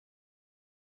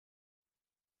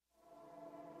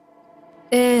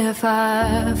If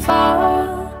I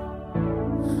fall,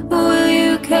 will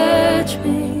you catch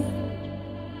me?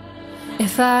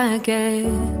 If I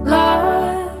get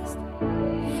lost,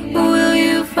 will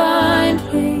you find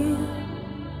me?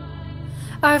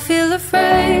 I feel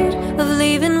afraid of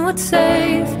leaving what's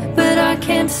safe, but I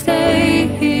can't stay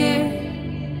here.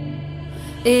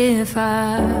 If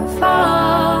I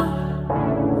fall,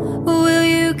 will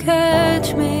you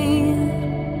catch me?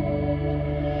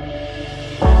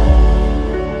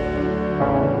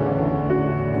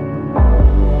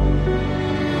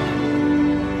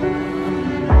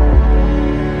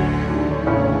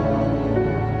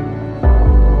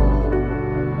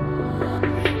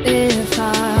 If I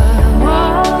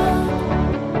walk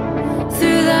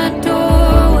through that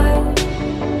doorway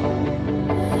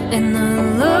and the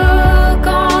look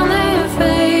on their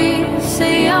face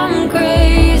say I'm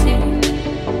crazy,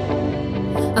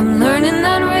 I'm learning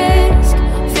that risk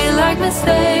feel like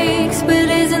mistakes, but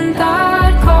isn't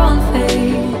that called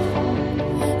faith?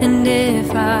 And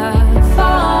if I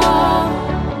fall,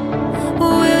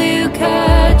 will you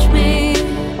catch me?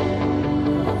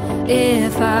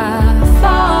 If I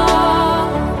fall,